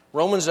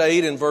Romans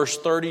 8 and verse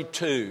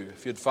 32,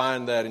 if you'd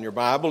find that in your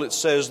Bible, it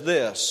says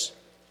this: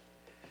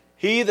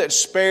 He that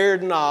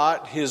spared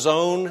not his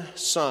own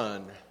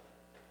Son,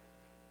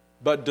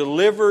 but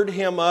delivered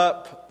him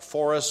up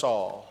for us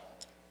all,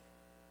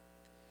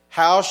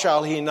 how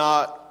shall he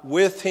not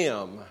with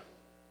him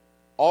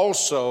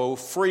also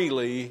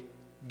freely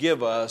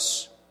give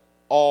us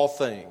all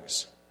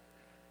things?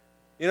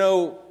 You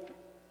know,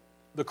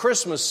 the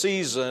Christmas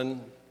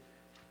season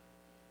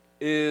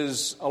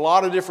is a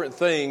lot of different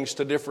things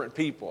to different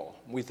people.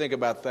 We think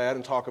about that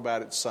and talk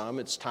about it some.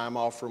 It's time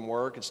off from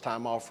work, it's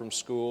time off from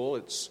school,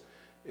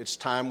 it's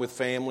time with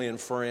family and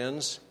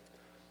friends.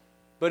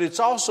 But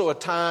it's also a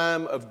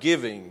time of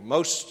giving.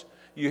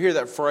 You hear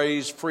that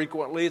phrase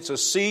frequently. It's a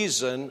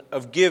season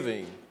of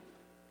giving.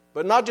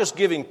 But not just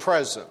giving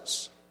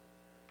presents,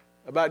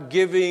 about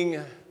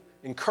giving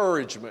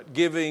encouragement,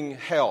 giving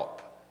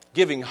help,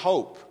 giving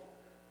hope,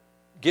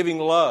 giving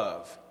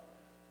love,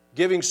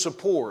 giving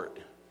support,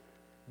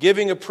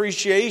 giving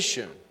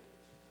appreciation,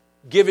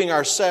 giving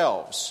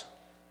ourselves.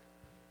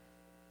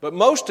 But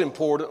most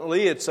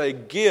importantly, it's a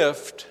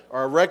gift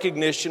or a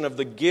recognition of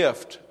the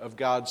gift of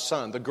God's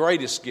Son, the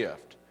greatest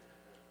gift.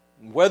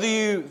 Whether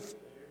you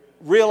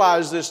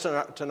realize this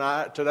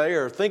today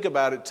or think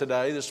about it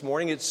today, this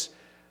morning,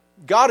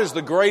 God is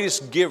the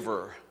greatest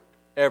giver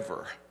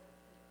ever,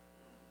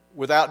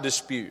 without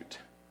dispute.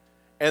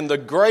 And the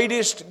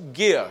greatest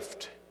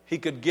gift He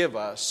could give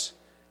us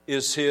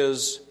is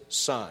His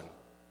Son.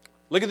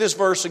 Look at this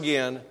verse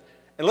again,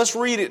 and let's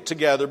read it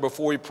together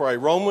before we pray.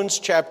 Romans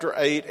chapter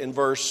 8 and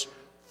verse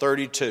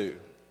 32.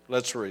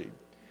 Let's read.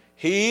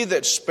 He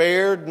that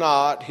spared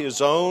not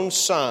his own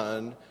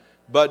Son,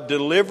 but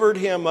delivered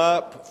him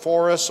up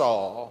for us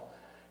all,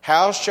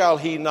 how shall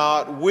he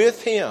not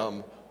with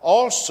him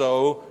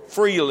also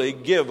freely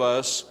give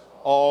us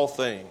all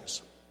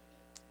things?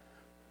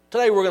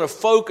 Today we're going to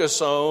focus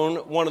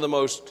on one of the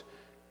most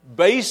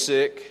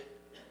basic,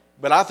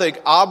 but I think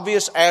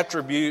obvious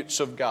attributes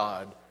of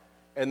God.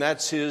 And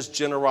that's His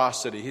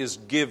generosity, His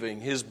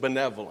giving, His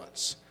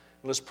benevolence.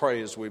 Let's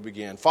pray as we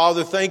begin.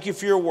 Father, thank You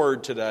for Your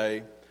word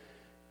today.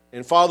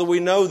 And Father, we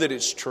know that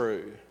it's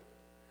true.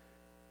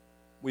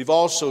 We've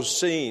also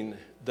seen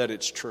that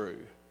it's true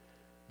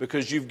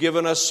because You've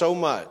given us so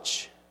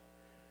much.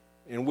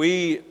 And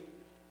we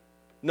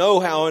know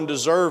how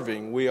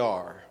undeserving we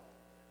are.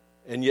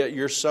 And yet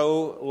You're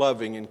so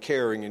loving and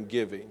caring and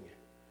giving.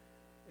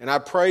 And I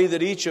pray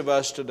that each of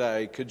us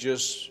today could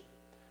just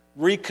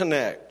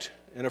reconnect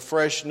in a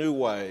fresh new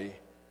way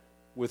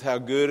with how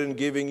good and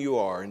giving You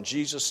are. In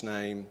Jesus'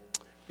 name,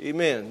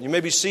 amen. You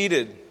may be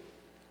seated.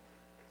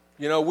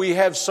 You know, we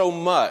have so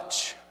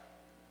much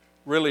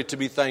really to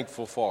be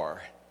thankful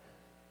for.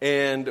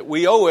 And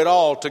we owe it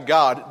all to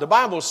God. The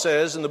Bible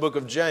says in the book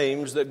of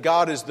James that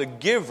God is the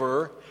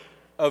giver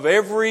of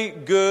every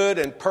good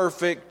and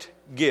perfect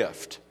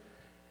gift.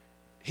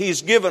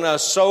 He's given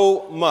us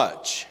so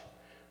much.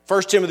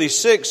 1 Timothy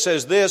 6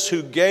 says this: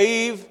 who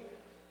giveth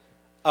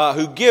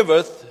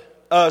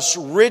us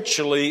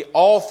richly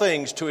all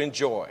things to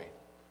enjoy.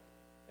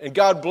 And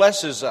God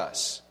blesses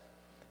us.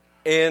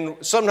 And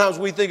sometimes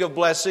we think of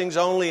blessings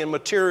only in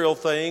material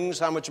things,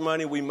 how much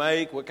money we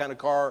make, what kind of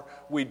car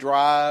we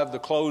drive, the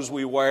clothes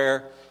we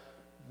wear.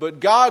 But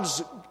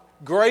God's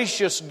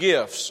gracious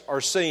gifts are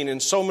seen in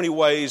so many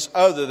ways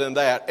other than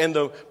that. And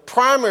the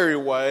primary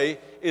way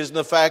is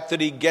the fact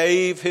that He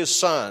gave His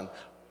Son.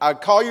 I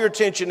call your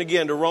attention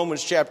again to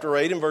Romans chapter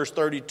 8 and verse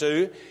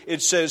 32.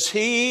 It says,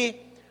 He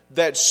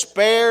that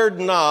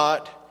spared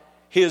not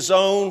His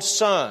own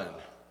Son.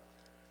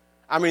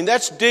 I mean,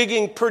 that's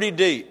digging pretty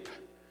deep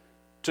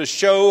to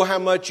show how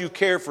much you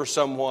care for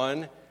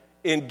someone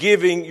in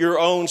giving your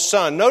own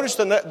Son. Notice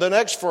the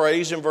next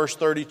phrase in verse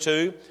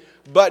 32,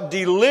 but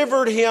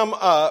delivered Him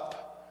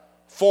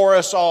up for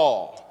us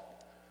all.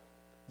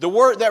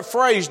 That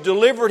phrase,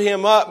 delivered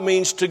Him up,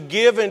 means to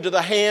give into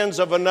the hands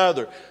of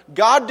another.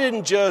 God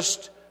didn't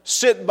just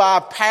sit by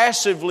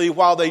passively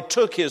while they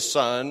took His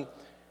Son.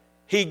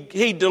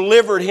 He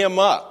delivered Him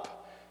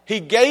up. He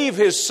gave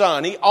His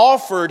Son. He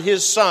offered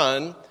His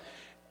Son.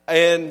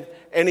 And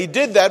He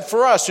did that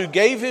for us, who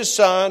gave His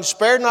Son,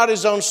 spared not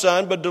His own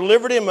Son, but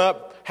delivered Him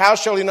up. How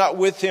shall He not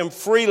with Him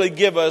freely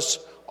give us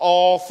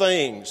all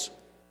things?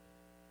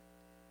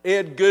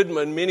 Ed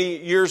Goodman, many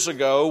years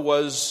ago,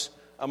 was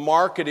a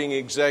marketing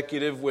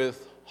executive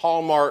with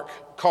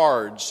Hallmark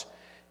cards.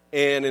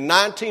 And in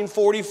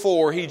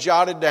 1944, he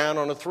jotted down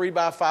on a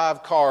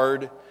 3x5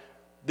 card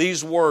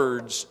these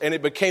words, and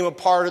it became a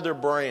part of their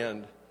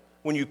brand.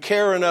 When you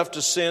care enough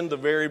to send the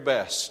very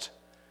best.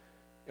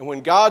 And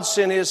when God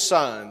sent His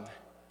Son,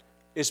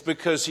 it's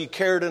because He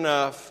cared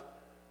enough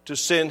to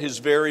send His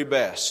very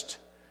best.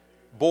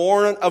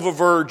 Born of a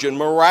virgin,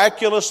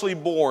 miraculously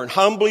born,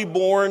 humbly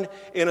born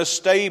in a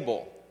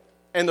stable.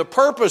 And the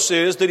purpose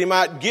is that He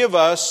might give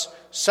us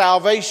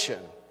salvation.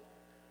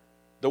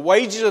 The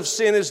wages of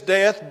sin is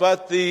death,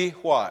 but the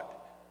what?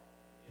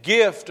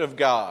 Gift of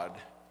God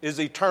is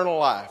eternal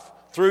life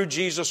through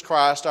Jesus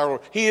Christ our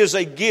Lord. He is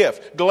a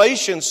gift.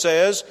 Galatians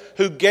says,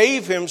 who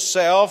gave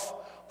Himself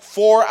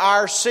for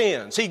our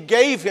sins. He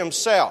gave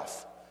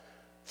Himself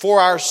for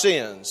our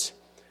sins.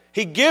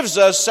 He gives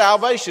us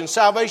salvation.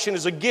 Salvation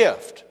is a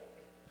gift.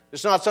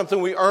 It's not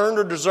something we earn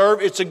or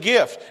deserve. It's a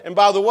gift. And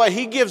by the way,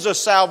 He gives us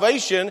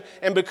salvation,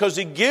 and because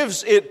He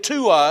gives it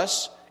to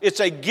us, it's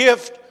a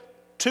gift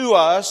to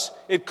us.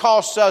 It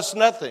costs us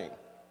nothing.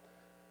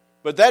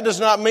 But that does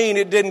not mean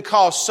it didn't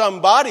cost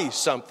somebody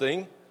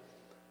something.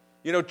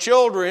 You know,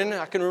 children,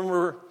 I can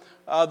remember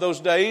those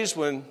days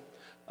when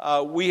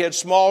we had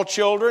small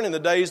children, in the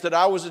days that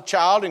I was a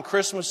child, and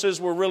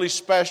Christmases were really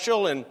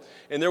special, and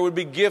there would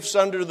be gifts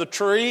under the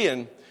tree,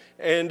 and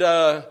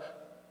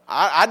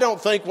I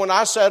don't think when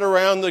I sat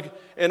around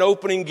and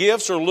opening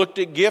gifts or looked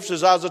at gifts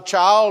as I was a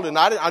child, and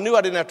I knew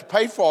I didn't have to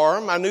pay for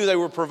them. I knew they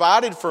were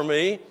provided for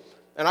me,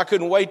 and I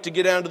couldn't wait to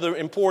get down to the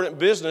important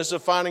business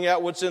of finding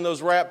out what's in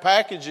those wrapped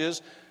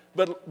packages.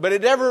 But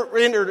it never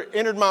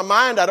entered my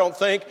mind, I don't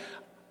think,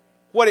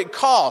 what it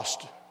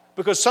cost,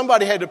 because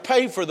somebody had to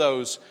pay for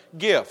those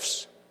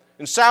gifts.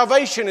 And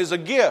salvation is a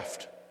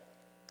gift.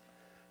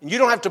 And you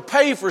don't have to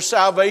pay for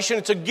salvation,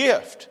 it's a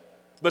gift.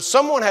 But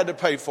someone had to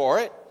pay for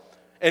it.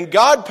 And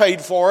God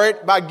paid for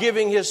it by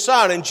giving His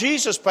Son. And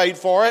Jesus paid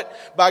for it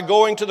by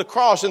going to the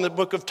cross. In the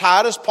book of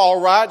Titus,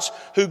 Paul writes,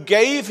 who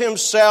gave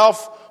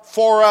Himself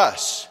for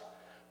us.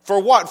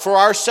 For what? For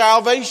our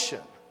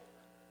salvation.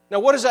 Now,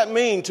 what does that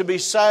mean to be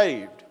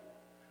saved?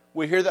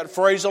 We hear that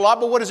phrase a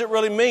lot, but what does it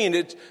really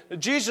mean?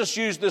 Jesus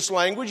used this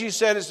language. He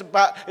said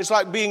it's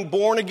like being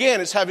born again.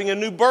 It's having a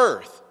new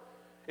birth.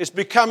 It's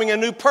becoming a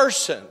new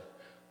person.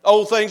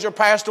 Old things are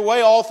passed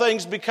away. All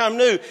things become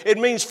new. It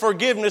means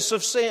forgiveness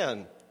of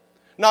sin.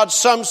 Not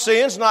some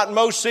sins, not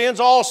most sins,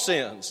 all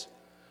sins.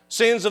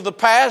 Sins of the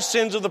past,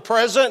 sins of the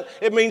present.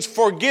 It means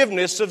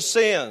forgiveness of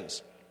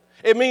sins.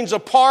 It means a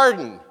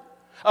pardon.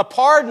 A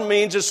pardon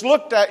means it's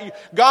looked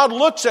at, God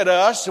looks at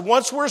us,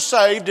 once we're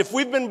saved, if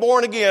we've been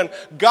born again,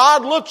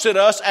 God looks at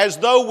us as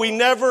though we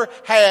never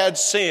had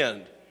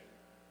sinned.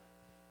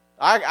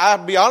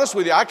 I'll be honest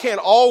with you, I can't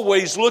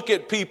always look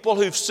at people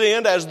who've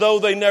sinned as though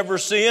they never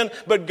sinned,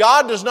 but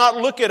God does not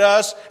look at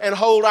us and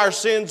hold our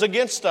sins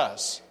against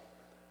us.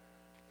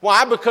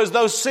 Why? Because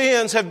those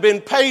sins have been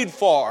paid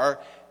for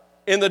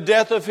in the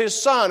death of His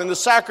Son, in the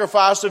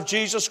sacrifice of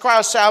Jesus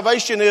Christ.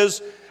 Salvation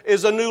is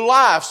a new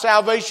life.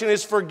 Salvation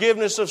is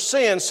forgiveness of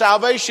sin.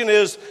 Salvation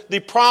is the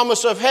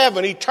promise of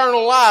heaven,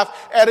 eternal life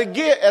at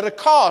a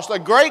cost, a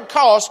great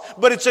cost,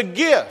 but it's a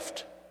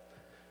gift.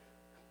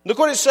 Look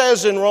what it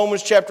says in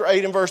Romans chapter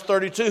 8 and verse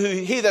 32.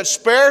 He that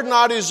spared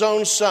not His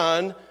own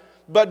Son,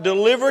 but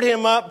delivered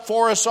Him up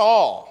for us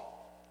all,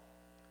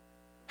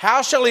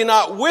 how shall He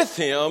not with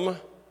Him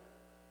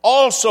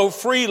also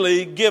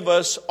freely give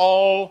us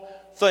all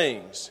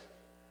things?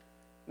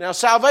 Now,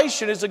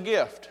 salvation is a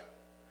gift.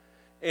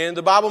 And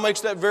the Bible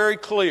makes that very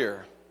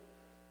clear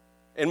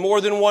in more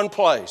than one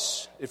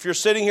place. If you're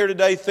sitting here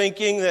today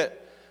thinking that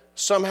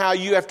somehow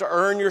you have to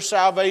earn your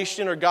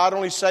salvation, or God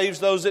only saves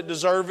those that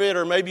deserve it,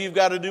 or maybe you've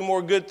got to do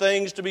more good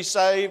things to be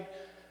saved,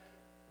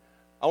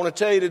 I want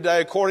to tell you today,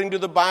 according to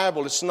the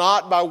Bible, it's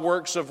not by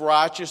works of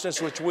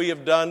righteousness which we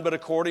have done, but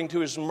according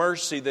to His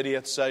mercy that He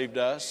hath saved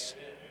us.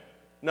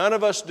 None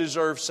of us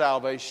deserve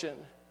salvation.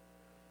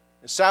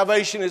 And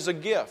salvation is a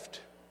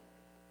gift.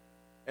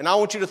 And I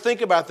want you to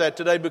think about that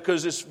today,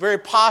 because it's very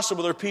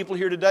possible there are people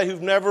here today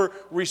who've never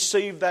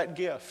received that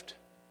gift.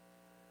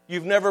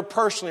 You've never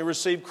personally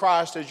received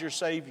Christ as your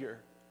Savior.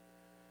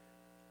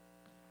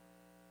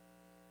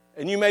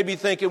 And you may be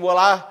thinking, well,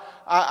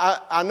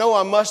 I know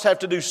I must have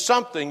to do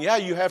something. Yeah,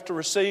 you have to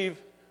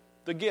receive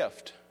the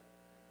gift.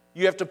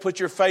 You have to put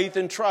your faith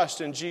and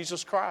trust in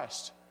Jesus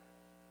Christ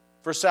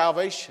for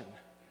salvation.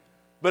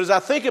 But as I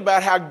think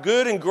about how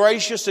good and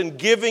gracious and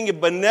giving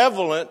and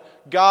benevolent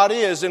God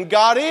is, and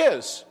God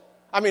is.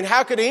 I mean,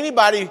 how could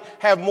anybody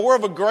have more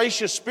of a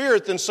gracious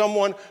spirit than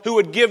someone who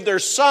would give their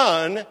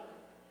Son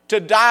to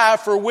die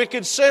for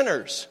wicked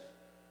sinners?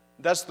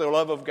 That's the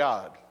love of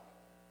God.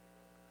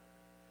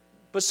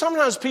 But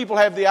sometimes people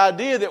have the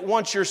idea that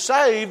once you're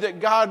saved, that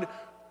God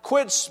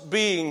quits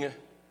being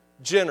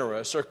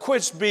generous or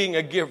quits being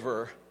a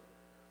giver.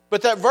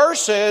 But that verse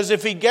says,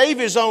 if He gave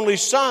His only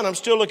Son, I'm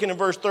still looking at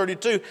verse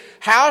 32,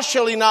 how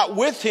shall He not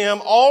with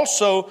Him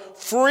also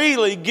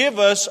freely give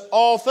us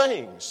all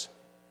things?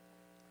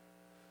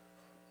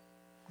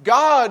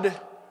 God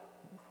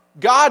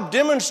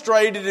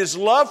demonstrated His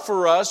love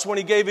for us when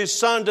He gave His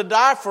Son to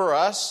die for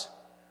us.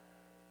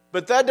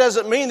 But that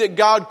doesn't mean that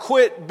God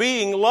quit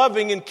being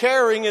loving and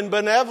caring and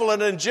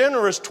benevolent and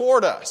generous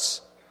toward us.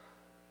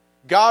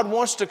 God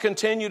wants to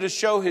continue to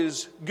show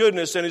His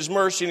goodness and His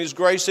mercy and His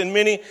grace in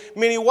many,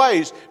 many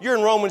ways. You're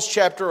in Romans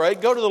chapter 8.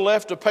 Go to the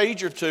left a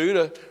page or two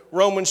to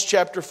Romans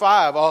chapter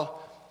 5.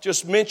 I'll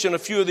just mention a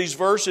few of these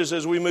verses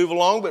as we move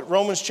along. But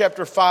Romans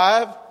chapter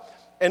 5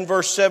 and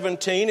verse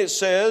 17, it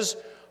says,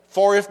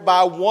 for if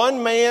by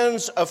one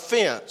man's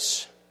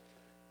offense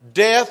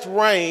death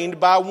reigned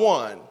by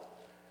one.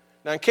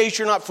 Now, in case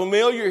you're not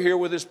familiar here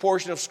with this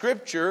portion of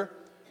Scripture,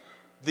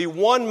 the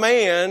one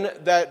man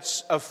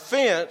that's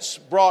offense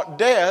brought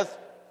death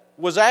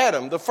was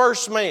Adam, the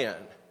first man.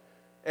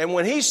 And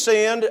when he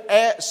sinned,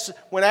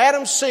 when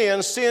Adam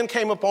sinned, sin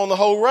came upon the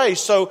whole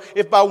race. So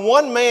if by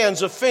one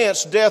man's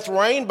offense death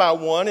reigned by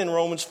one, in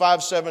Romans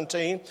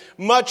 5:17,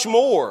 much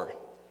more,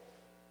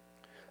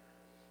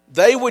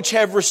 they which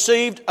have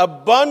received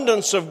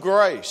abundance of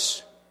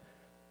grace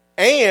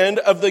and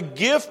of the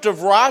gift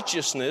of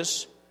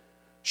righteousness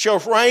shall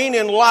reign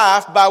in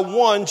life by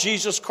one,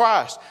 Jesus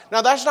Christ.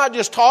 Now that's not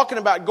just talking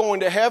about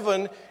going to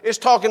heaven, it's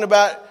talking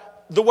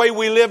about the way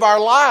we live our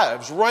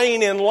lives,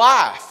 reign in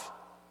life.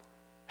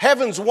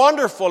 Heaven's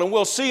wonderful and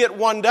we'll see it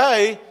one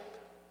day,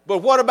 but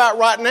what about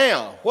right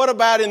now? What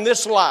about in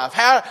this life?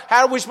 How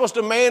are we supposed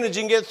to manage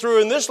and get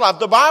through in this life?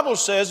 The Bible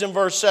says in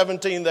verse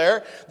 17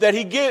 there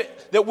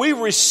that we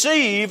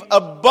receive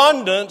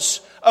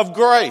abundance of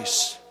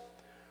grace.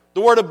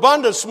 The word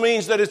abundance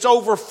means that it's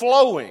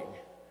overflowing.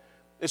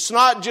 It's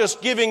not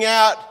just giving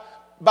out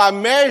by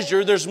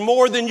measure. There's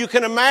more than you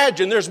can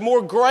imagine. There's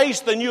more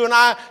grace than you and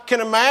I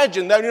can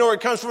imagine. That, you know where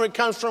it comes from? It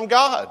comes from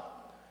God.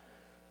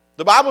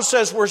 The Bible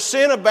says where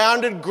sin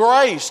abounded,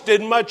 grace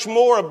did much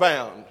more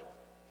abound.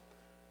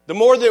 The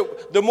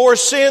more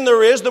sin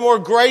there is, the more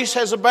grace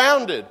has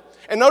abounded.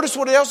 And notice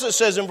what else it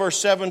says in verse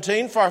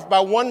 17. For by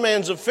one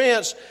man's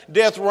offense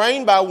death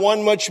reigned by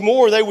one, much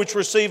more they which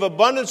receive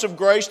abundance of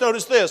grace.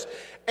 Notice this.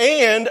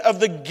 And of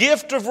the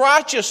gift of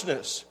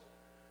righteousness.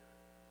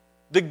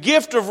 The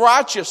gift of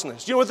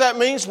righteousness. You know what that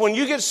means? When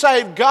you get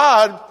saved,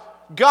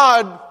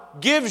 God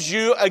gives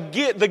you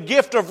the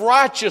gift of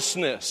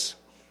righteousness.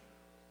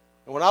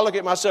 And when I look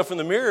at myself in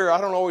the mirror,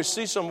 I don't always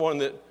see someone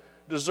that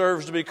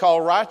deserves to be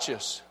called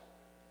righteous.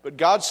 But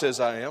God says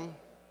I am.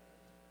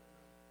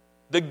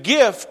 The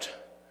gift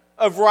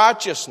of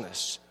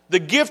righteousness. The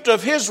gift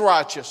of His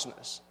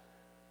righteousness.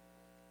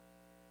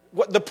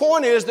 The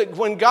point is that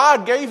when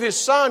God gave His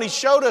Son, He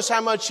showed us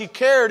how much He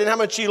cared and how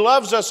much He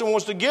loves us and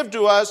wants to give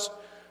to us.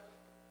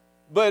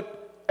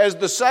 But as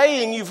the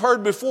saying you've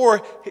heard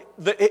before,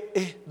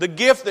 the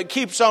gift that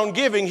keeps on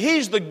giving,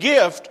 He's the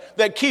gift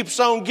that keeps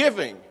on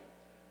giving.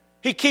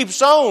 He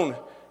keeps on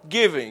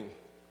giving.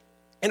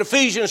 In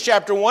Ephesians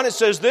chapter 1, it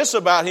says this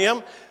about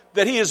Him,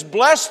 that He has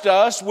blessed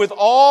us with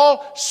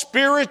all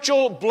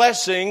spiritual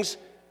blessings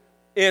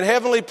in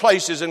heavenly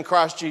places in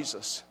Christ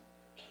Jesus.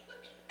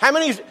 How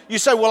many, you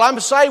say, well, I'm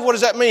saved, what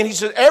does that mean? He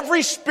said,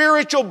 every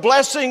spiritual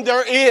blessing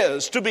there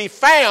is to be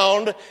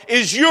found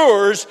is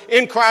yours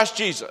in Christ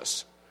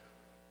Jesus.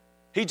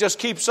 He just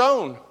keeps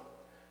on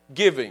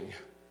giving.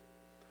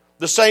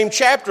 The same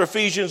chapter,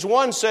 Ephesians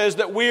 1, says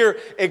that we're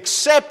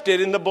accepted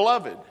in the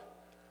beloved.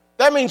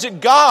 That means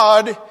that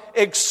God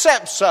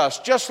accepts us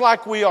just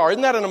like we are.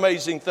 Isn't that an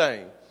amazing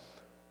thing?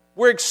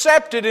 We're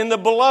accepted in the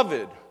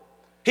beloved.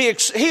 He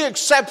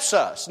accepts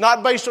us,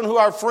 not based on who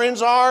our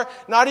friends are,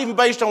 not even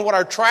based on what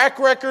our track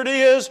record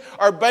is,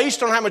 or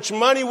based on how much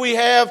money we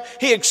have.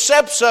 He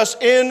accepts us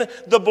in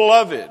the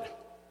beloved.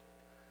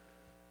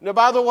 Now,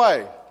 by the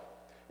way,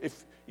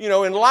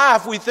 in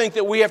life we think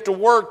that we have to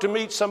work to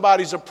meet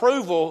somebody's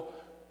approval,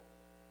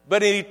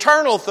 but in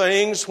eternal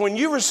things, when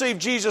you receive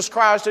Jesus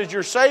Christ as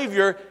your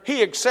Savior,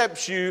 He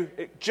accepts you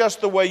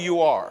just the way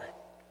you are.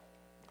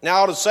 Now, I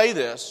ought to say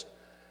this.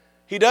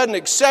 He doesn't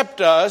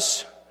accept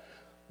us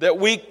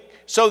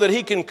so that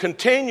He can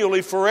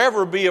continually,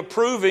 forever be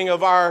approving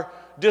of our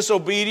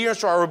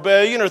disobedience or our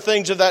rebellion or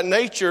things of that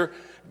nature.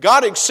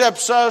 God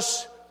accepts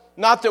us,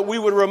 not that we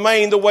would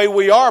remain the way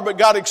we are, but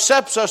God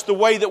accepts us the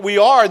way that we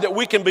are, that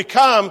we can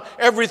become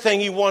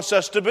everything He wants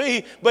us to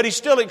be, but He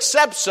still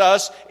accepts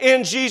us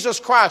in Jesus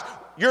Christ.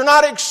 You're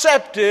not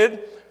accepted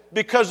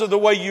because of the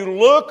way you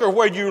look or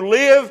where you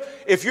live.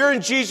 If you're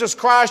in Jesus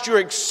Christ, you're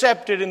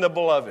accepted in the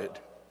beloved.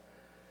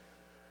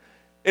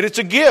 And it's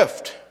a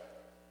gift.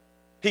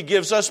 He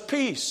gives us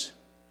peace.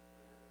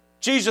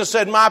 Jesus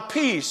said, my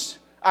peace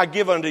I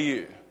give unto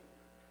you.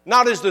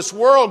 Not as this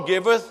world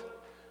giveth.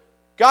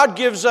 God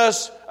gives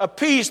us a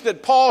peace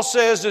that Paul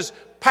says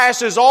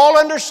passes all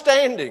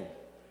understanding.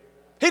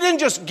 He didn't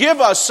just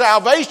give us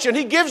salvation.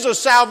 He gives us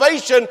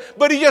salvation,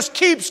 but He just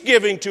keeps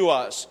giving to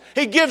us.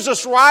 He gives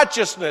us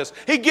righteousness.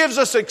 He gives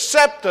us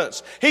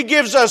acceptance. He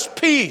gives us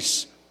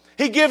peace.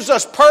 He gives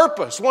us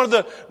purpose. One of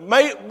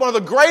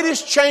the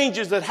greatest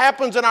changes that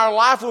happens in our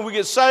life when we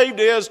get saved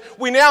is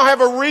we now have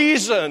a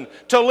reason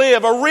to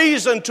live, a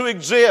reason to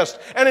exist.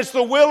 And it's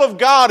the will of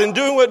God and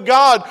doing what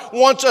God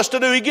wants us to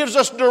do. He gives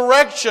us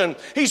direction.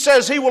 He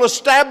says He will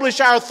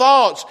establish our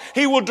thoughts.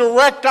 He will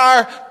direct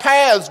our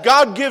paths.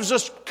 God gives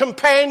us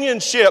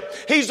companionship.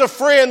 He's a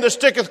friend that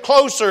sticketh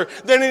closer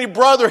than any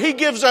brother. He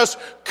gives us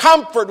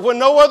comfort when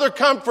no other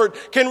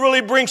comfort can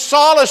really bring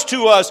solace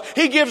to us.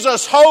 He gives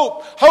us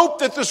hope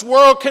that this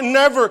world can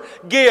never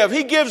give.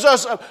 He gives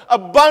us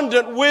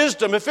abundant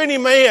wisdom. If any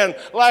man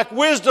lack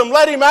wisdom,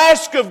 let him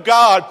ask of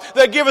God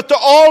that giveth to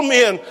all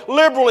men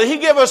liberally. He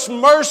gives us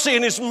mercy,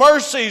 and His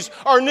mercies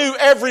are new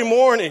every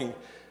morning.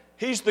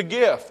 He's the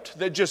gift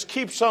that just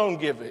keeps on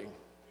giving.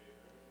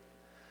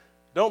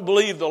 Don't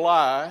believe the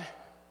lie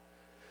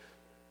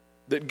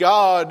that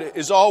God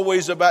is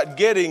always about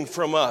getting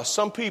from us.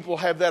 Some people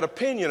have that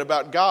opinion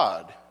about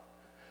God,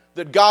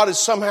 that God is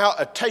somehow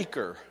a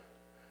taker.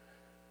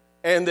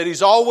 and that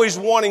He's always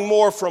wanting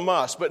more from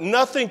us. But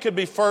nothing could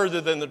be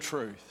further than the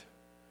truth.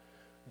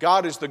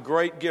 God is the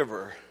great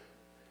giver.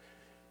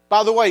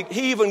 By the way,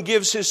 He even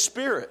gives His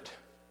Spirit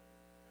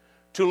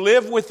to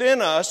live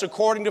within us,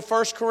 according to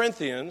 1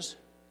 Corinthians.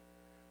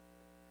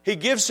 He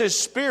gives His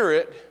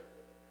Spirit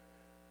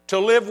to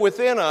live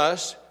within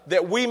us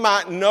that we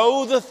might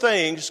know the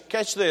things,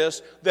 catch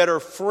this, that are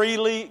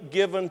freely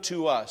given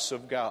to us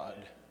of God.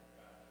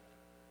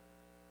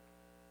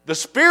 The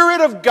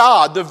Spirit of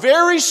God, the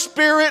very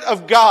Spirit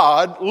of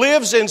God,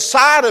 lives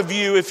inside of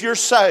you if you're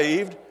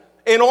saved,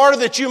 in order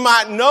that you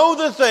might know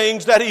the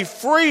things that He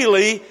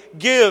freely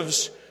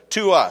gives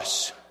to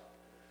us.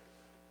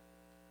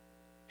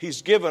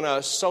 He's given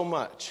us so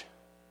much.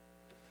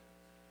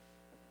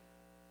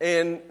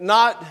 And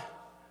not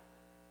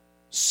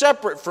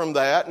separate from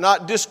that,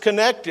 not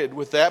disconnected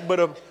with that, but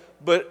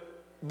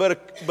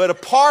a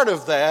part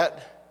of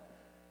that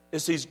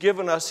is He's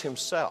given us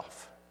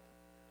Himself.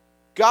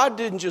 God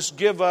didn't just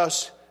give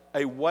us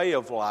a way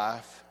of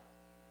life,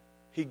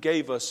 He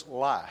gave us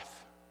life.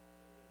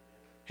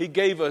 He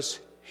gave us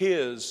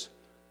His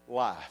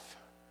life.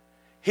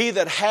 He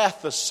that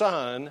hath the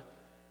Son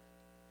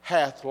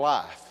hath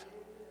life.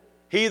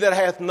 He that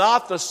hath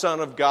not the Son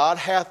of God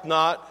hath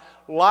not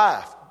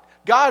life.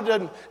 God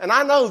doesn't, and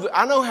I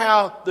know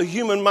how the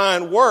human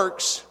mind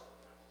works,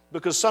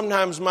 because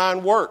sometimes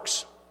mine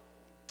works.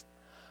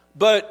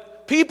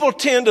 But people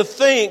tend to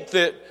think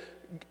that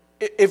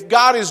if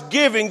God is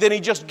giving, then He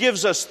just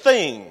gives us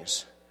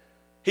things.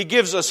 He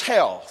gives us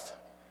health.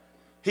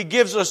 He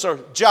gives us a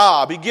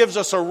job. He gives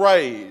us a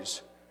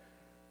raise.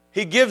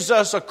 He gives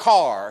us a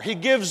car. He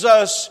gives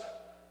us...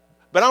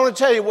 But I want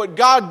to tell you, what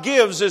God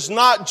gives is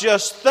not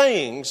just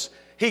things.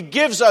 He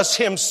gives us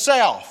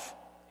Himself.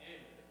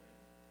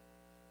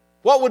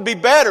 What would be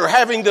better,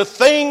 having the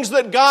things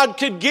that God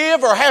could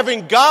give, or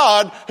having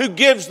God who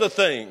gives the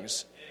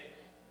things?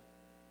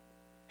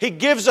 He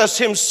gives us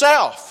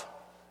Himself.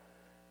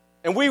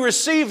 And we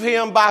receive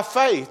Him by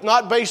faith,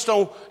 not based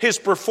on His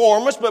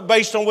performance, but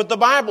based on what the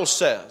Bible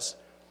says.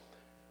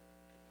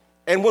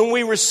 And when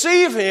we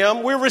receive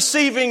Him, we're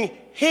receiving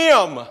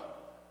Him.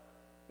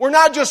 We're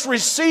not just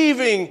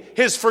receiving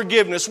His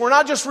forgiveness. We're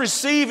not just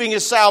receiving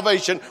His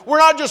salvation. We're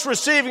not just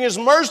receiving His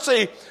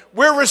mercy.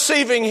 We're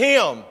receiving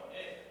Him.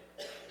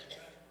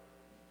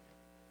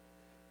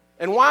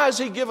 And why has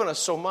He given us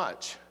so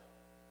much?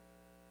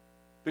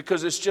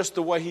 Because it's just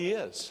the way He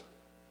is.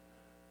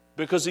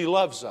 Because He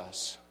loves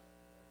us.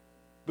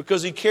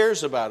 Because He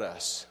cares about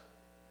us.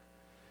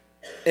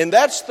 And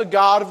that's the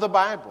God of the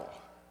Bible.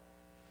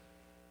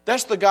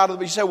 That's the God of the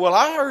Bible. You say, well,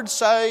 I heard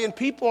say, and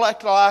people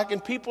act like,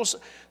 and people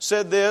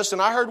said this,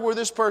 and I heard where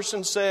this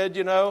person said,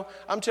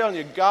 I'm telling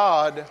you,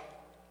 God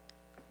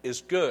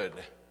is good.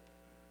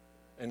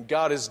 And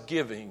God is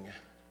giving.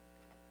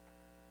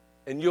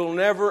 And you'll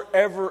never,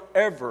 ever,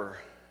 ever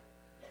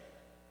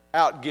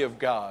outgive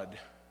God.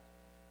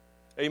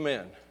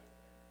 Amen.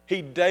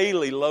 He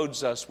daily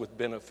loads us with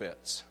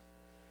benefits.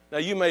 Now,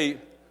 you may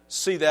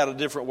see that a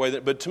different way,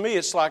 but to me,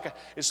 it's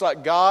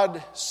like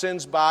God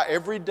sends by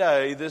every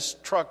day this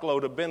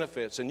truckload of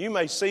benefits. And you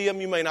may see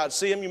them, you may not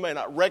see them, you may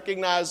not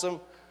recognize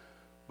them,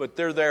 but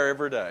they're there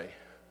every day.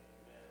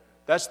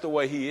 That's the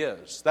way He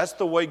is. That's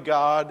the way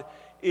God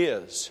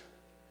is.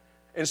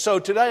 And so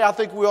today, I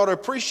think we ought to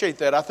appreciate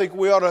that. I think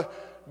we ought to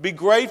be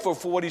grateful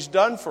for what He's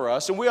done for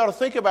us. And we ought to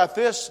think about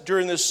this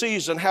during this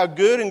season, how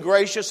good and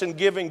gracious and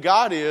giving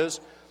God is.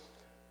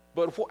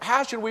 But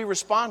how should we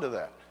respond to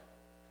that?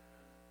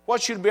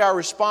 What should be our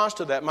response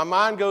to that? My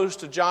mind goes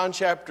to John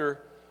chapter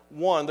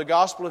 1, the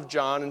Gospel of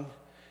John,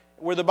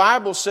 where the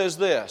Bible says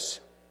this.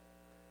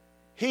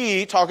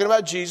 He, talking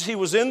about Jesus, He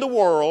was in the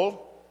world.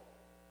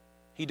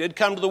 He did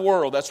come to the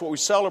world. That's what we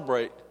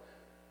celebrate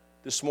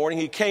this morning.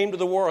 He came to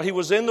the world. He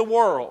was in the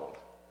world.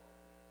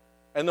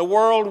 And the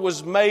world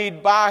was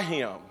made by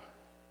Him.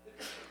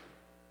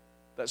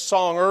 That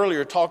song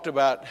earlier talked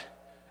about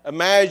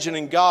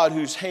imagining God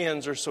whose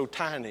hands are so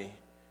tiny.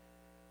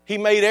 He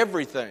made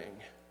everything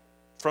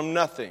from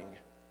nothing.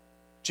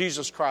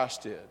 Jesus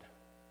Christ did.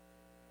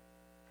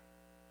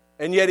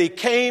 And yet He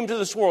came to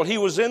this world. He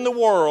was in the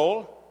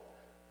world,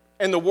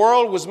 and the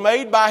world was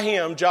made by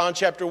Him, John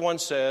chapter 1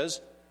 says,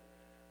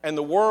 and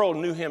the world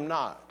knew Him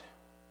not.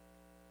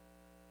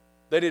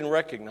 They didn't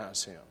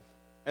recognize Him.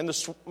 And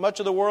much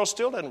of the world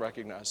still doesn't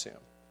recognize Him.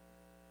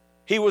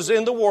 He was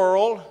in the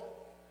world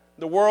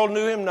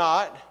knew Him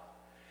not.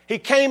 He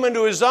came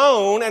into His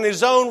own, and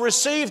His own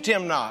received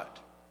Him not.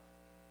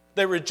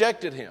 They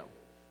rejected Him.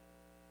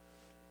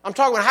 I'm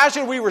talking about how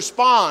should we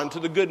respond to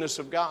the goodness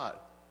of God?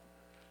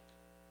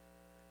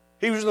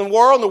 He was in the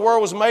world, and the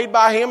world was made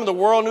by Him, and the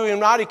world knew Him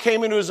not. He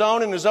came into His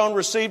own, and His own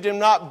received Him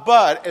not.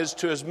 But as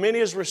to as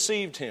many as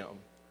received Him,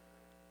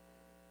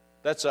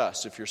 that's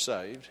us if you're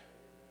saved,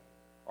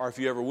 or if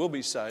you ever will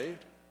be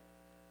saved.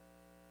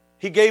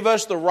 He gave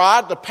us the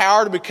right, the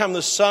power to become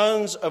the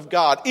sons of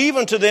God,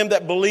 even to them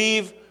that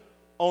believe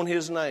on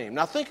His name.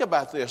 Now think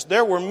about this.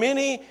 There were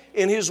many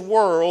in His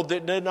world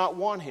that did not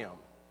want Him.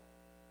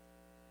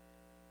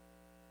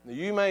 Now,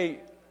 you may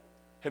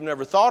have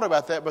never thought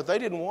about that, but they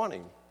didn't want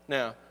him.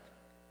 Now,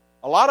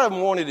 a lot of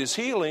them wanted his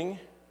healing.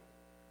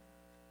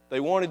 They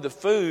wanted the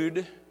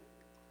food.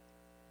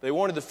 They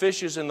wanted the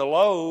fishes and the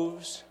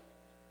loaves.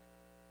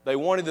 They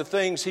wanted the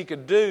things he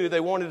could do. They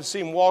wanted to see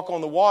him walk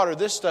on the water.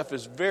 This stuff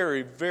is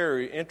very,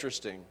 very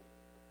interesting.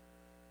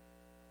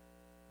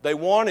 They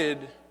wanted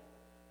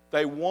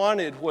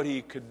what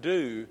he could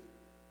do,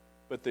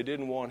 but they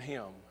didn't want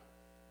him.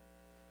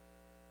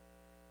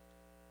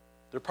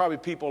 There are probably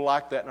people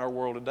like that in our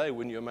world today,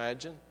 wouldn't you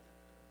imagine?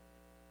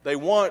 They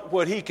want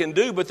what he can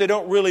do, but they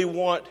don't really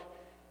want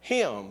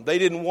him. They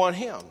didn't want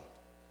him.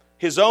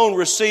 His own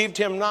received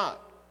him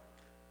not.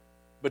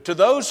 But to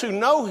those who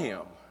know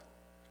him,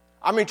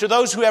 to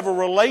those who have a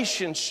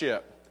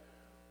relationship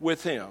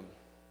with him,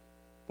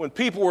 when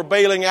people were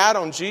bailing out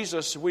on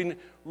Jesus, we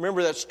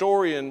remember that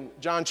story in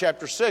John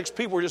chapter 6,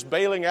 people were just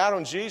bailing out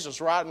on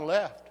Jesus right and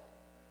left.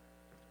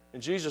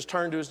 And Jesus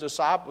turned to his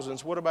disciples and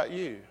said, "What about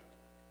you?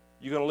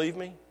 You going to leave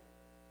me?"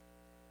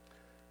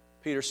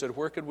 Peter said,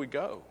 "Where could we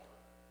go?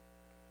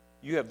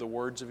 You have the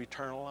words of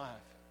eternal life."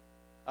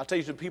 I'll tell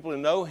you, the people who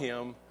know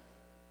him,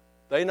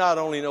 they not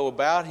only know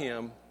about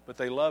him, but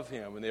they love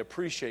him and they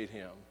appreciate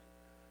him.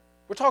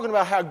 We're talking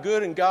about how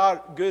good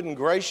and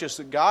gracious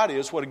that God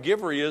is, what a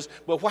giver he is,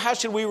 but how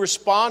should we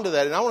respond to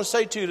that? And I want to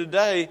say to you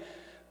today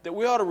that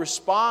we ought to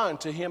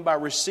respond to him by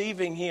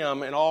receiving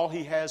him and all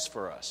he has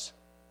for us.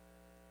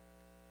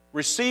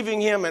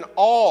 Receiving him and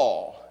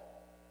all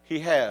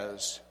he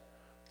has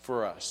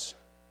for us.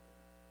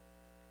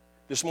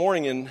 This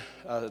morning in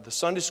the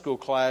Sunday school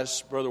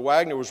class, Brother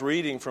Wagner was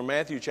reading from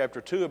Matthew chapter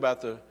 2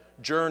 about the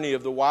journey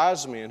of the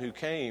wise men who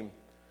came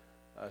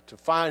to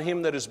find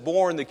him that is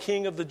born the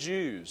King of the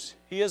Jews.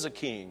 He is a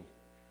king.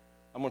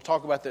 I'm going to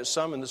talk about that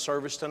some in the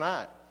service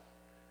tonight.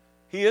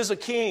 He is a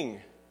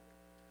king.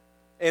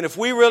 And if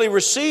we really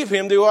receive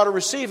him, then we ought to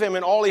receive him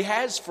and all he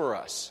has for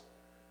us.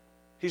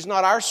 He's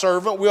not our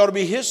servant. We ought to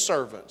be his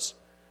servants.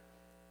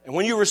 And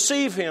when you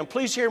receive him,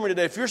 please hear me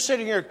today. If you're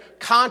sitting here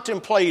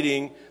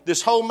contemplating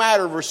this whole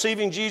matter of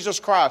receiving Jesus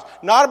Christ,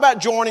 not about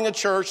joining a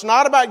church,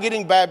 not about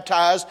getting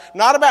baptized,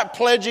 not about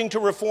pledging to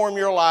reform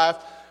your life,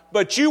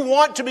 but you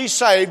want to be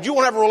saved, you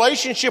want to have a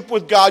relationship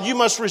with God, you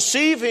must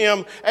receive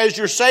him as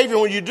your Savior.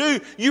 When you do,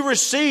 you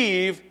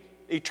receive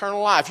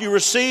eternal life. You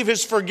receive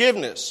his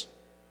forgiveness.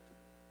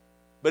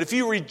 But if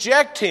you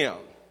reject him,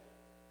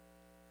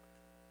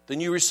 then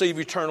you receive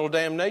eternal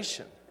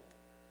damnation.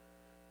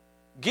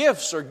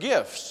 Gifts are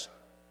gifts.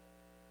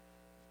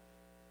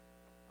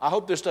 I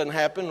hope this doesn't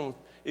happen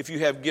if you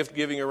have gift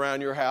giving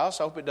around your house.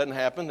 I hope it doesn't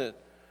happen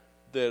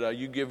that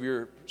you give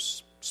your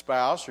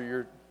spouse or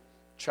your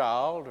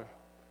child or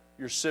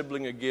your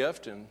sibling a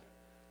gift and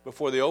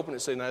before they open it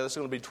say, "No, that's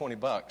going to be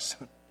 $20."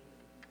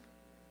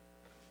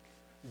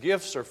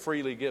 Gifts are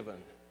freely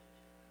given,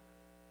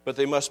 but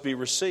they must be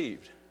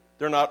received.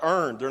 They're not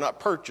earned, they're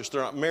not purchased,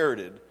 they're not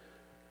merited.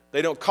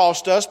 They don't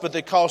cost us, but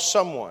they cost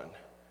someone.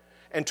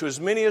 And to as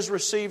many as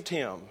received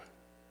him,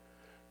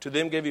 to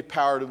them gave he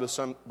power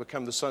to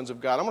become the sons of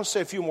God. I'm going to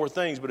say a few more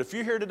things, but if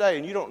you're here today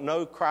and you don't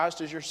know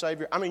Christ as your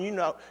Savior,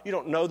 you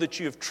don't know that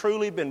you have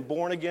truly been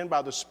born again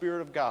by the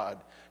Spirit of God.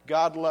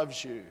 God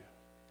loves you.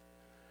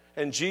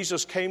 And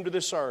Jesus came to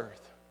this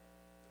earth,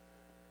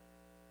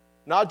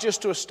 not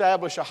just to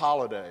establish a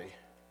holiday.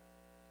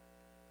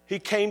 He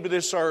came to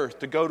this earth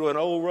to go to an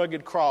old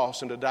rugged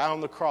cross and to die on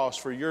the cross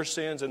for your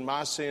sins and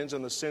my sins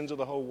and the sins of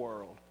the whole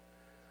world.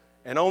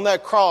 And on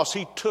that cross,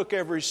 he took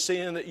every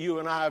sin that you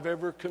and I have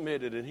ever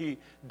committed, and he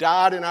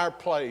died in our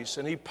place,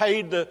 and he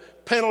paid the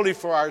penalty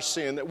for our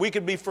sin, that we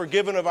could be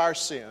forgiven of our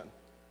sin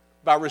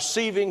by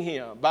receiving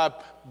him, by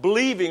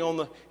believing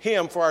on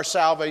him for our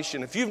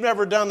salvation. If you've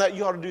never done that,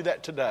 you ought to do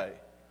that today.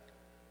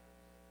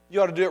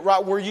 You ought to do it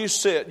right where you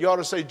sit. You ought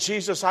to say,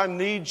 "Jesus, I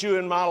need you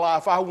in my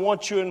life. I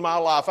want you in my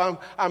life.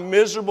 I'm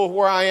miserable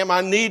where I am.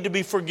 I need to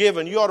be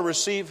forgiven." You ought to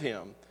receive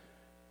him.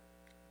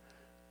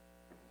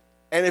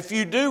 And if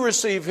you do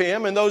receive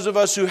him, and those of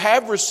us who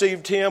have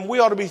received him, we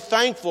ought to be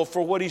thankful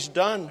for what he's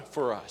done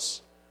for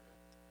us.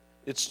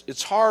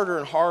 It's harder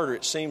and harder,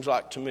 it seems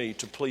like to me,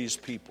 to please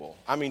people.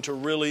 To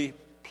really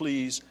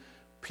please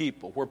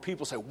people. Where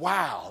people say,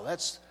 "Wow,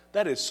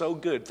 that is so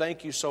good.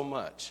 Thank you so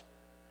much."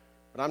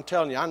 But I'm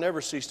telling you, I never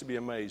cease to be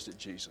amazed at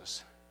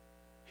Jesus.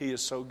 He is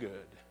so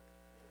good,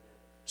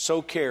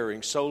 so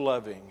caring, so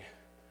loving.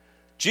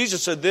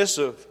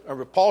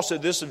 Paul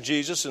said this of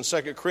Jesus in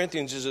 2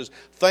 Corinthians. He says,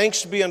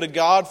 "Thanks be unto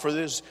God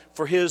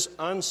for his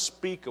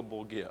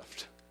unspeakable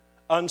gift."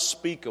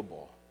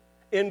 Unspeakable,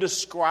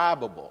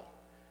 indescribable,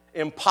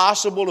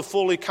 impossible to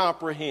fully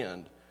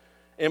comprehend,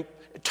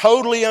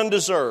 totally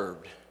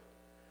undeserved.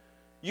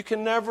 You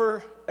can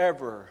never,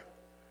 ever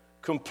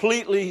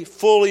completely,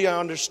 fully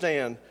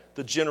understand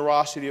the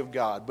generosity of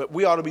God, but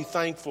we ought to be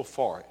thankful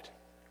for it,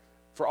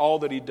 for all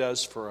that he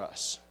does for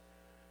us.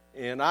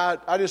 And I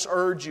just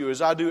urge you,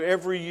 as I do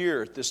every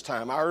year at this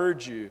time, I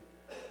urge you,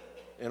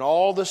 in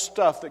all the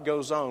stuff that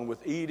goes on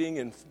with eating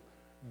and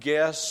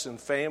guests and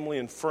family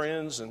and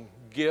friends and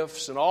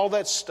gifts and all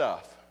that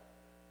stuff,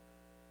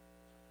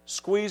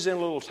 squeeze in a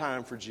little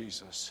time for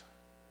Jesus.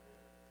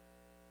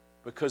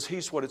 because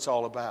He's what it's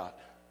all about.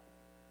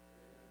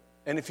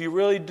 And if you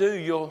really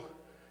do,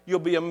 you'll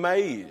be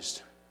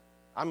amazed.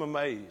 I'm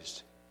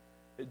amazed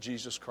at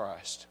Jesus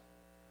Christ.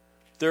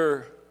 There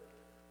are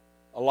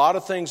a lot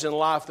of things in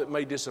life that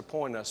may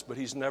disappoint us, but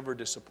He's never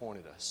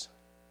disappointed us.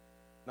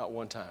 Not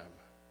one time.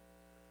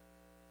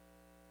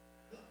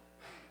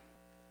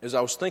 As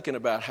I was thinking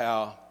about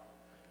how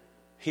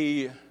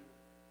He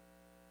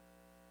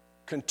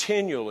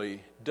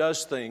continually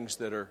does things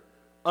that are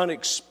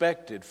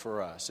unexpected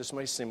for us. This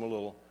may seem a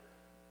little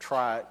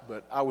trite,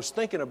 but I was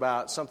thinking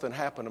about something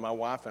happened to my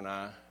wife and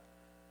I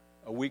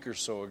a week or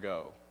so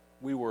ago.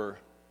 We were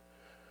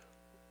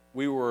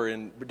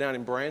down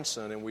in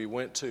Branson, and we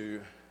went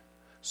to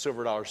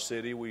Silver Dollar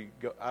City.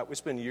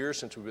 It's been years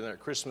since we've been there at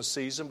Christmas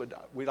season,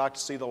 but we like to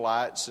see the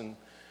lights and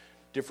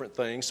different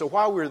things. So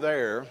while we were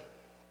there,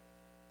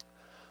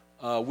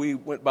 we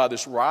went by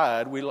this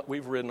ride.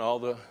 We've ridden all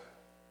the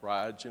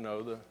rides,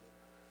 the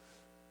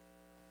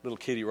little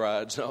kiddie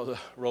rides, the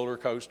roller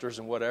coasters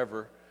and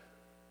whatever.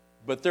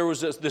 But there was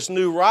this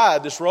new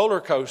ride, this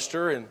roller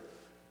coaster, and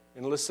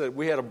let's say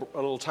we had a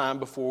little time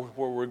before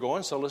where we were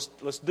going, so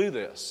let's do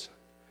this.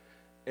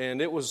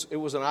 And it was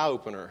an eye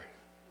opener.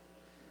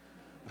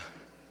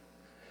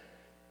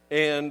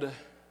 And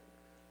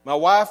my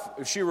wife,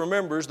 if she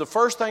remembers, the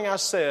first thing I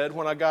said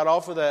when I got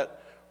off of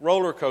that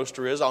roller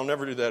coaster is, "I'll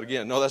never do that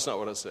again." No, that's not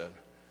what I said.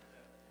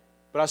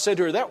 But I said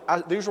to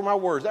her, these were my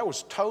words, "That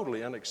was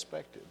totally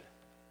unexpected."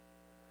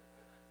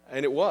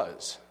 And it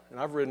was. And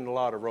I've ridden a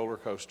lot of roller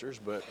coasters,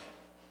 but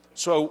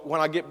so when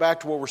I get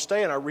back to where we're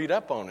staying, I read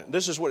up on it.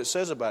 This is what it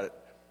says about it.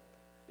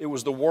 It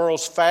was the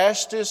world's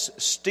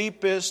fastest,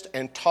 steepest,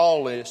 and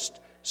tallest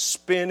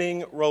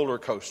spinning roller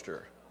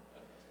coaster.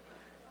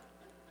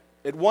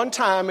 At one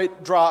time,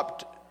 it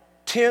dropped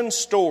 10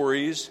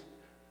 stories,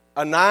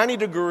 a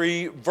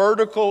 90-degree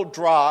vertical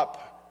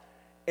drop,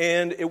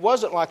 and it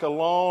wasn't like a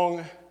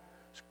long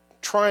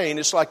train.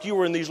 It's like you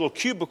were in these little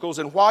cubicles,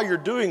 and while you're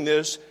doing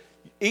this,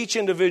 each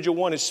individual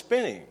one is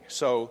spinning.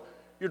 So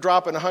you're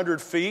dropping 100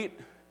 feet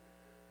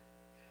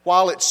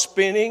while it's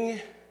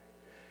spinning.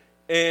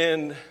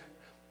 And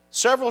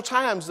several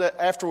times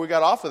after we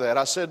got off of that,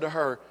 I said to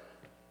her,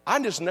 "I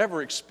just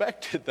never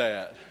expected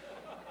that."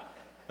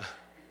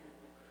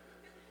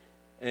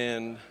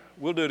 And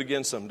we'll do it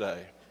again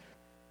someday.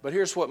 But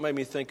here's what made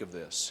me think of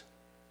this.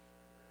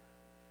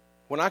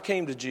 When I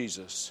came to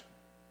Jesus,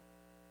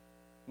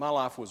 my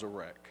life was a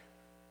wreck.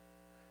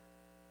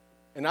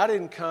 And I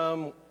didn't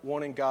come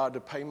wanting God to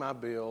pay my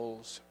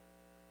bills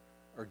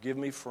or give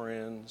me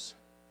friends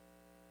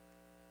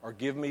or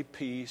give me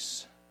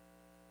peace.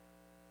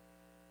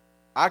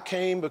 I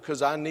came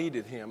because I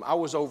needed Him. I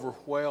was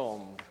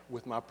overwhelmed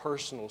with my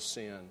personal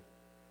sin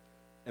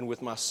and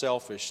with my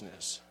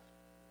selfishness.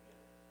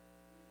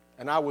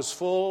 And I was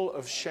full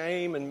of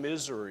shame and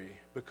misery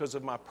because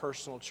of my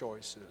personal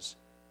choices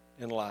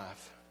in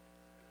life.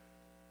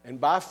 And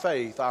by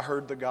faith, I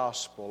heard the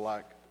gospel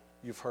like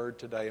you've heard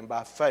today. And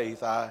by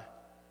faith, I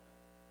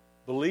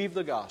believed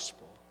the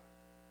gospel.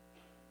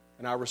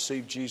 And I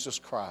received Jesus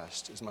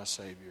Christ as my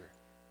Savior.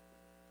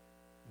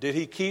 Did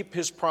He keep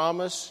His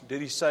promise?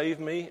 Did He save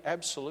me?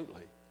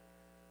 Absolutely.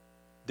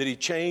 Did He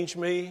change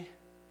me?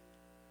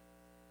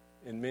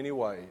 In many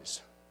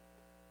ways.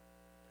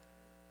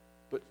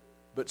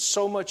 But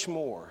so much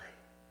more.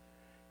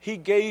 He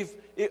gave,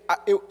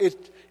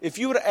 if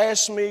you would have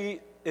asked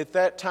me at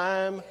that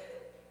time,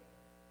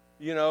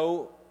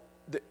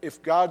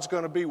 if God's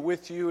going to be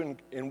with you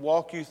and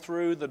walk you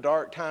through the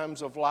dark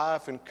times of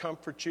life and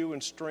comfort you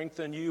and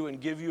strengthen you and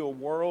give you a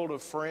world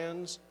of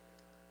friends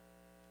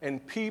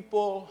and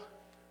people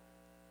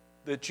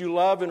that you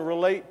love and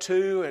relate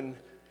to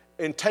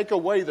and take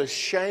away the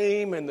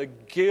shame and the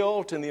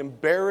guilt and the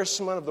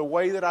embarrassment of the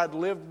way that I'd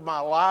lived my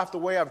life, the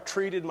way I've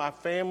treated my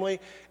family.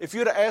 If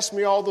you'd have asked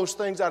me all those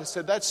things, I'd have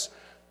said, that's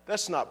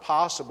not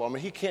possible. I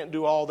mean, He can't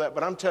do all that,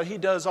 but I'm telling you, He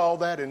does all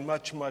that and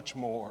much, much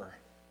more.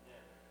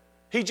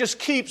 He just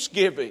keeps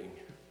giving.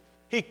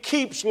 He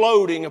keeps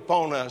loading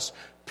upon us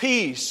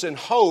peace and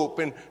hope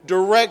and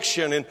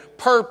direction and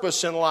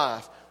purpose in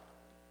life.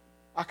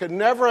 I could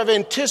never have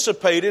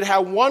anticipated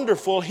how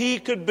wonderful He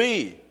could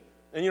be.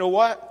 And you know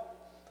what?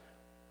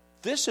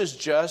 This is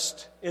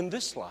just in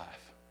this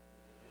life.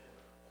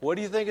 What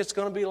do you think it's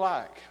going to be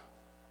like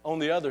on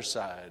the other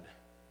side?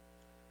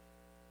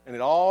 And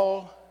it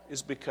all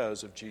is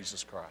because of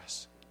Jesus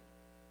Christ.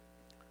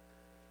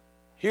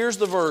 Here's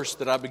the verse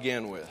that I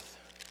began with.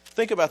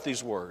 Think about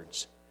these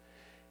words.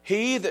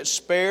 He that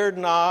spared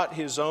not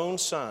His own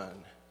Son,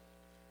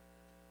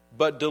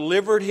 but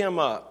delivered Him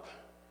up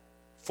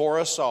for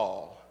us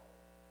all,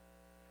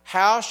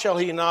 how shall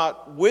He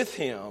not with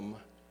Him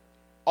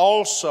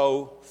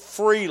also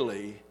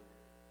freely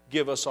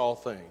give us all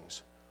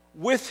things?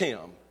 With Him,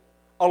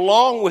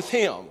 along with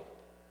Him,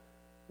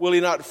 will He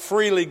not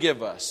freely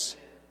give us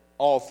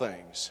all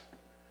things?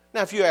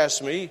 Now, if you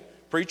ask me,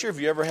 preacher, have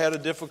you ever had a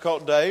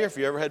difficult day, or if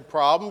you ever had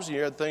problems,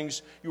 you had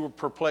things you were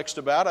perplexed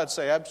about, I'd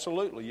say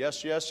absolutely,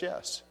 yes, yes,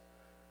 yes.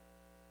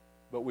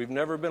 But we've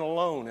never been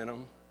alone in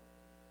them.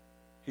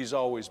 He's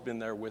always been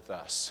there with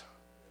us.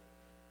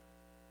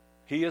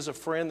 He is a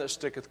friend that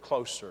sticketh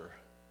closer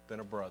than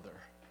a brother.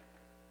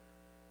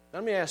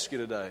 Let me ask you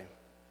today,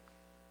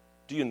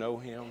 do you know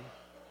Him?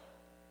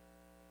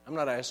 I'm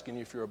not asking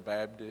you if you're a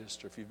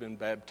Baptist or if you've been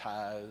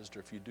baptized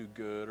or if you do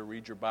good or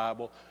read your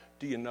Bible.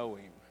 Do you know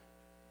Him?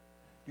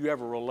 Do you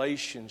have a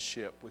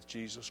relationship with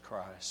Jesus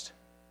Christ?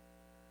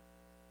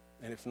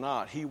 And if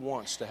not, He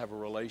wants to have a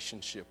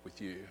relationship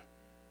with you.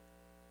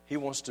 He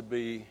wants to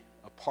be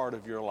a part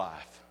of your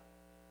life,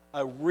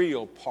 a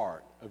real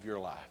part of your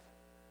life.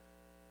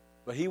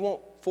 But He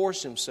won't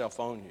force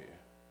Himself on you.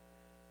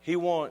 He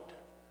won't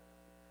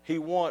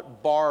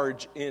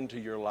barge into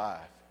your life.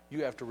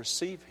 You have to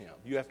receive Him.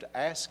 You have to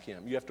ask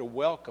Him. You have to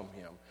welcome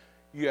Him.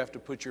 You have to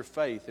put your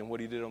faith in what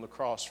He did on the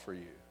cross for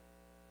you.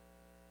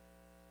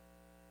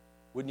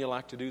 Wouldn't you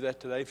like to do that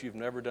today? If you've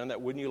never done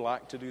that, wouldn't you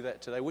like to do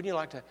that today? Wouldn't you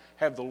like to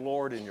have the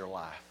Lord in your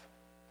life?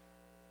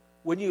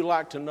 Wouldn't you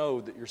like to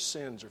know that your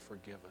sins are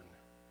forgiven?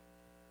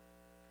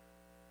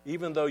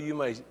 Even though you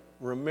may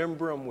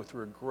remember them with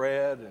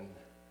regret and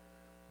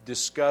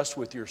disgust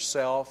with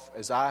yourself,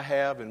 as I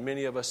have and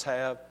many of us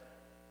have,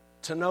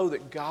 to know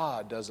that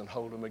God doesn't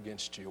hold them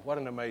against you. What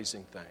an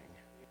amazing thing.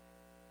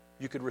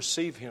 You could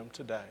receive Him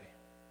today.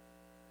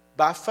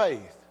 By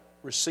faith,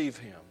 receive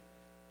Him.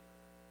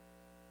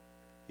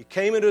 He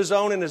came into His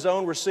own, and His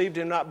own received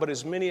Him not, but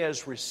as many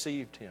as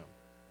received Him.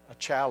 I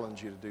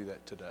challenge you to do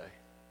that today.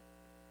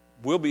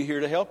 We'll be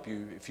here to help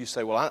you. If you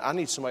say, well, I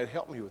need somebody to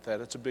help me with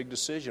that. It's a big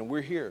decision. We're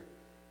here.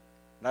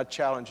 And I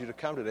challenge you to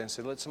come today and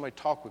say, let somebody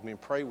talk with me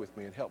and pray with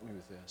me and help me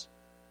with this.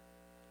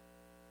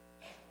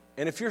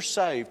 And if you're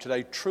saved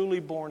today, truly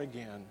born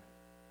again,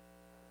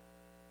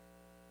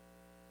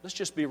 let's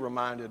just be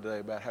reminded today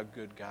about how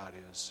good God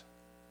is.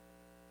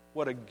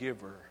 What a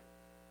giver.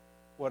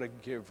 What a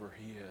giver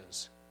He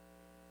is.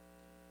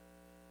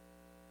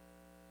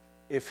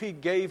 If He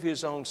gave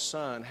His own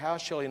Son, how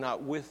shall He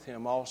not with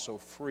Him also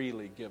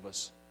freely give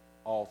us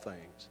all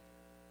things?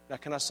 Now,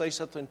 can I say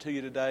something to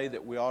you today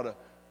that we ought to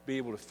be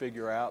able to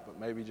figure out, but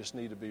maybe just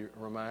need to be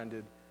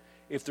reminded?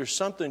 If there's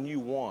something you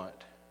want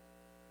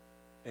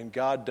and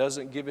God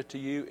doesn't give it to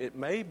you, it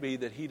may be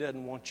that He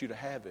doesn't want you to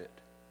have it.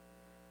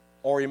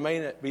 Or it may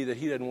not be that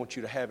He doesn't want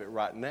you to have it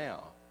right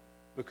now,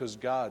 because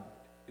God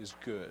is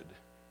good.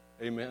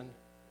 Amen?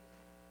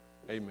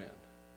 Amen.